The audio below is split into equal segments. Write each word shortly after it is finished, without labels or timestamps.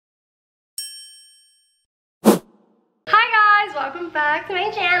welcome back to my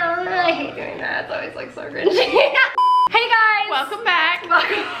channel. I hate doing that, it's always like so cringy. Hey guys! Welcome back.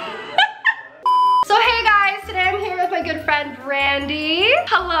 So hey guys, today I'm here with my good friend Brandy.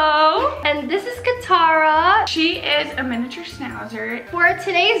 Hello. And this is Katara. She is a miniature schnauzer. For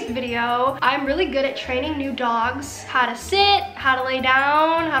today's video, I'm really good at training new dogs how to sit, how to lay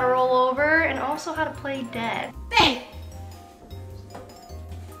down, how to roll over, and also how to play dead. Bang!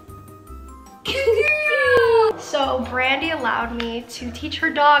 So Brandy allowed me to teach her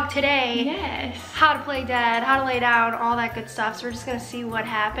dog today how to play dead, how to lay down, all that good stuff. So we're just gonna see what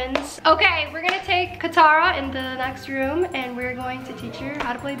happens. Okay, we're gonna take Katara into the next room and we're going to teach her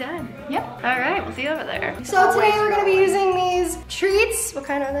how to play dead. Yep. All right, we'll see you over there. So today we're gonna be using these treats. What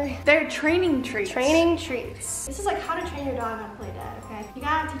kind are they? They're training treats. Training treats. This is like how to train your dog how to play dead, okay? You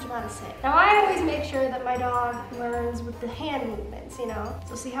gotta teach them how to sit. Now I always make sure that my dog learns with the hand movements, you know?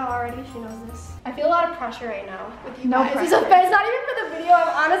 So see how already she knows this? I feel a lot of pressure right now with you guys. Pressure. It's not even for the video.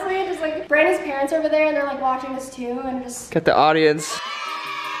 I'm honestly just like, Brandy's parents over there and they're like watching this too and just. Get the audience.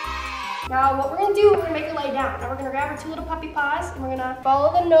 Now what we're gonna do, we're gonna make her lay down. Now we're gonna grab her two little puppy paws and we're gonna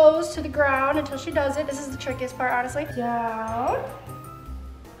follow the nose to the ground until she does it. This is the trickiest part, honestly. Down.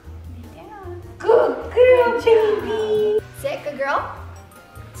 Lay down. Good girl, baby. Sit, good girl.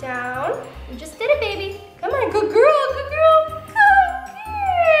 Down. You just did it, baby. Come on, good girl, good girl. Good girl.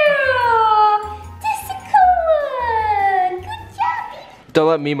 Don't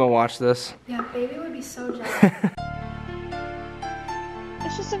let Mima watch this. Yeah, baby would be so jealous.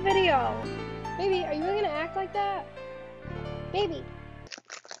 It's just a video. Baby, are you really gonna act like that? Baby.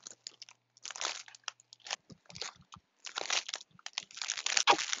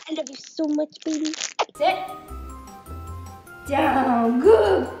 I love you so much, baby. Sit. Down.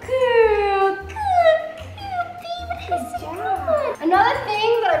 Good girl. Good baby. Good job. Another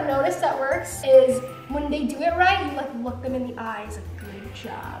thing that I've noticed that works is when they do it right, you like look them in the eyes. Like, good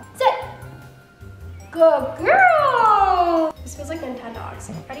job. Sit. Good girl. This feels like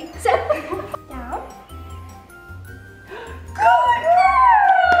Nintendogs. Ready? Sit. Down. Good girl.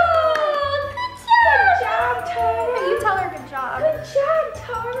 Good job, Tara. You tell her good job. Good job,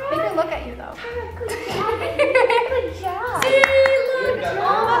 Tara. Make her look at you though. Tara, good job. Good job. See, look. It's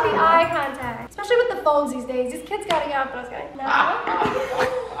all about the eye contact. Especially with the phones these days. These kids gotta get off those guys. No.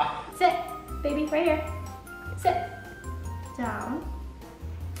 Sit. Baby, right here. Sit. Down.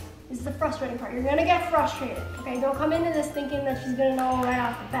 This is the frustrating part. You're gonna get frustrated, okay? Don't come into this thinking that she's gonna know right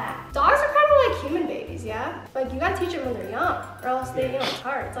off the bat. Dogs are kind of like human babies, yeah? Like, you gotta teach them when they're young, or else they, you know, it's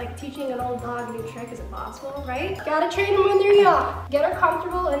hard. It's like teaching an old dog a new trick is impossible, right? Gotta train them when they're young. Get her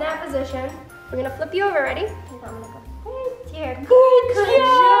comfortable in that position. We're gonna flip you over, ready? I'm gonna go. Here. Good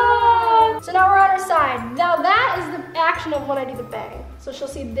job. So now we're on her side. Now that is the action of when I do the bang. So she'll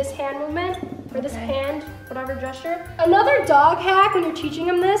see this hand movement, or this hand, whatever gesture. Another dog hack when you're teaching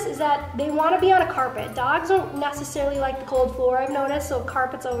them this is that they want to be on a carpet. Dogs don't necessarily like the cold floor, I've noticed, so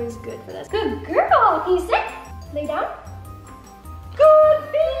carpet's always good for this. Good girl. Can you sit? Lay down.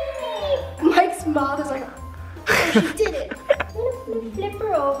 Good baby. Mike's mouth is like, oh, she did it. I'm gonna flip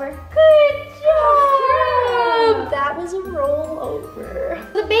her over. Good job. That was a roll over.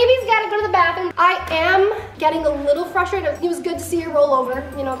 The baby's gotta go to the bathroom. I am getting a little frustrated. It was good to see her roll over,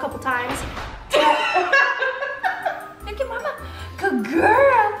 you know, a couple times. Look at mama. Good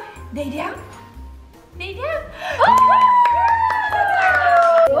girl. Lay down. Lay down. Oh,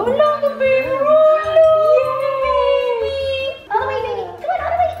 good girl. Oh, no, baby. Yay. All the way, baby. Come on,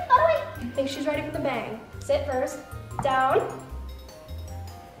 all the way, all the way. I think she's ready for the bang. Sit first. Down.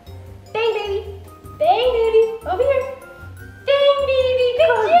 Bang, baby. Bang, baby. Over here. Bang, baby.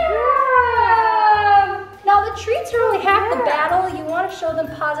 Good job. Now the treats are only half the battle. You want to show them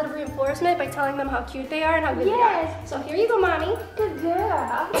positive reinforcement by telling them how cute they are and how good they are. So here you go, mommy. Good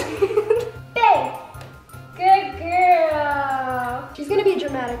girl. Bang. Good girl. She's gonna be a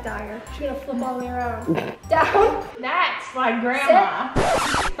dramatic dogger. She's gonna flip all the way around. Down. that's my grandma.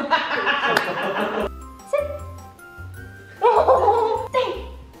 Sit. Oh, dang.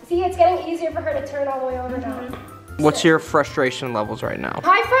 See, it's getting easier for her to turn all the way over now. What's your frustration levels right now?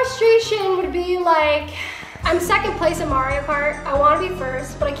 My frustration would be like, I'm second place in Mario Kart. I want to be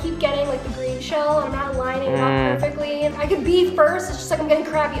first, but I keep getting like the green shell and I'm not lining it up perfectly. I could be first, it's just like I'm getting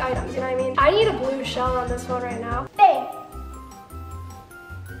crappy items, you know what I mean? I need a blue shell on this one right now. Bang.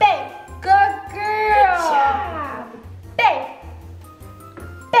 Bang. Good girl. Good job. Bang.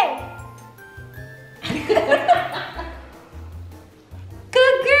 Bang.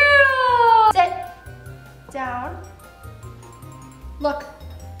 Good girl. Sit. Down. Look.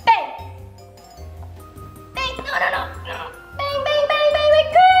 Bang. Bang. No. Bang, bang, bang, bang, bang.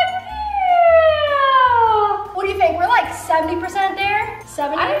 Good girl. What do you think? We're like 70%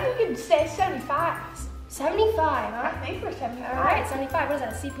 70? I think we could say 75. 75, huh? I think we're 75. All right, 75. What is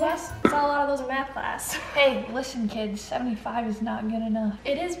that, C+? I saw a lot of those in math class. Hey, listen, kids, 75 is not good enough.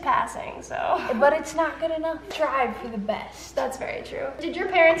 It is passing, so. But it's not good enough. Strive for the best. That's very true. Did your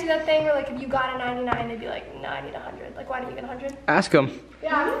parents do that thing where, like, if you got a 99, they'd be like, no, I need 100. Like, why didn't you get 100? Ask him.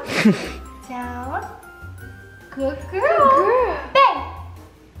 Yeah. Down. Good girl. Good girl. Bang.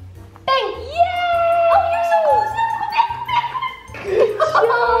 Bang. Yay! Oh, you're so close. Go back. Oh,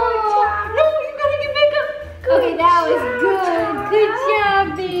 no, you gotta get back up. Okay, that was good. Good job,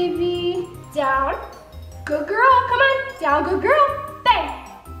 baby. Down. Good girl. Come on. Down. Good girl. Bang.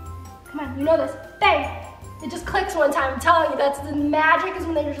 Come on. You know this. Bang. It just clicks one time. I'm telling you, that's the magic is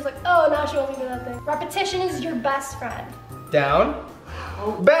when they're just like, oh, now she wants me to do that thing. Repetition is your best friend. Down.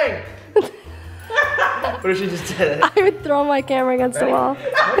 Bang. What if she just did it? I would throw my camera against the wall.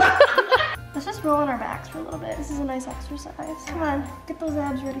 Let's just roll on our backs for a little bit. This is a nice exercise. Come on, get those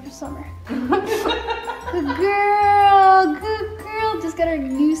abs ready for summer. Good girl, good girl. Just get her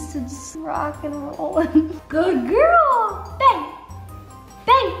used to just rock and rolling. Good girl. Bang,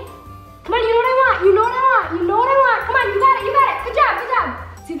 bang. Come on, you know what I want. You know what I want. You know what I want. Come on, you got it. You got it. Good job. Good job.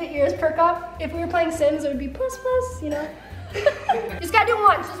 See the ears perk up? If we were playing Sims, it would be puss puss. You know. Just gotta do it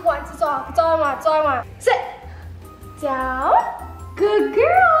once. Just once. That's all. That's all I want. That's all I want. Sit. Down. Good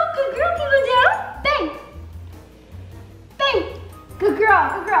girl. Good girl. Keep it down. Bang. Bang. Good girl.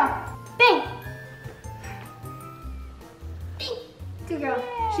 Good girl. Bang. Bang. Good girl.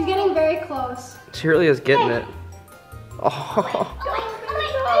 She's getting very close. She really is getting Bang. it. Oh. Go.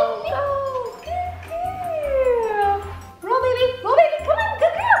 Good girl. Roll, baby. Roll, baby. Come on.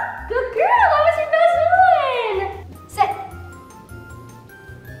 Good girl. Good girl. That was your best one. Sit.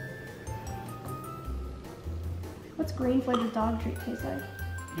 What's green flavored dog treat taste like?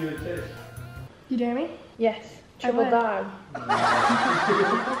 Give it a taste. You dare me? Yes. Triple Triple dog.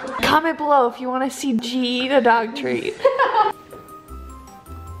 Comment below if you want to see G eat a dog treat.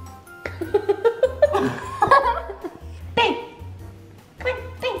 Bang! Come on,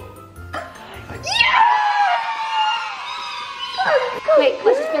 bang! Wait,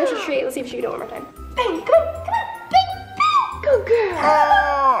 let's just finish the treat. Let's see if she can do it one more time. Bang! Come on, come on! Bang! Bang! Good girl!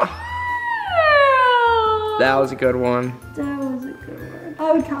 Oh. That was a good one. That was a good one.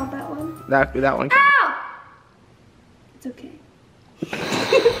 I would count that one. That one. Ow! It's okay.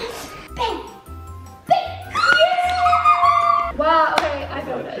 Bang! Bang! Yeah! Wow, okay, I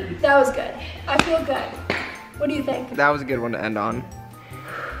feel good. That was good. I feel good. What do you think? That was a good one to end on.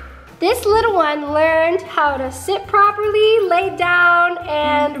 This little one learned how to sit properly, lay down,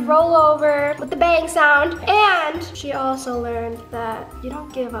 and roll over with the bang sound. And she also learned that you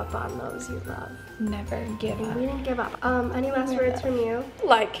don't give up on those you love. Never give up. We didn't give up. Any last words from you?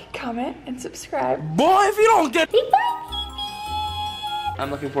 Like, comment, and subscribe. Boy, if you don't get... Bye. I'm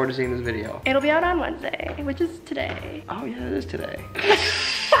looking forward to seeing this video. It'll be out on Wednesday, which is today. Oh yeah, it is today.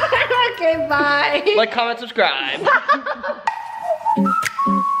 Okay, bye. Like, comment, subscribe.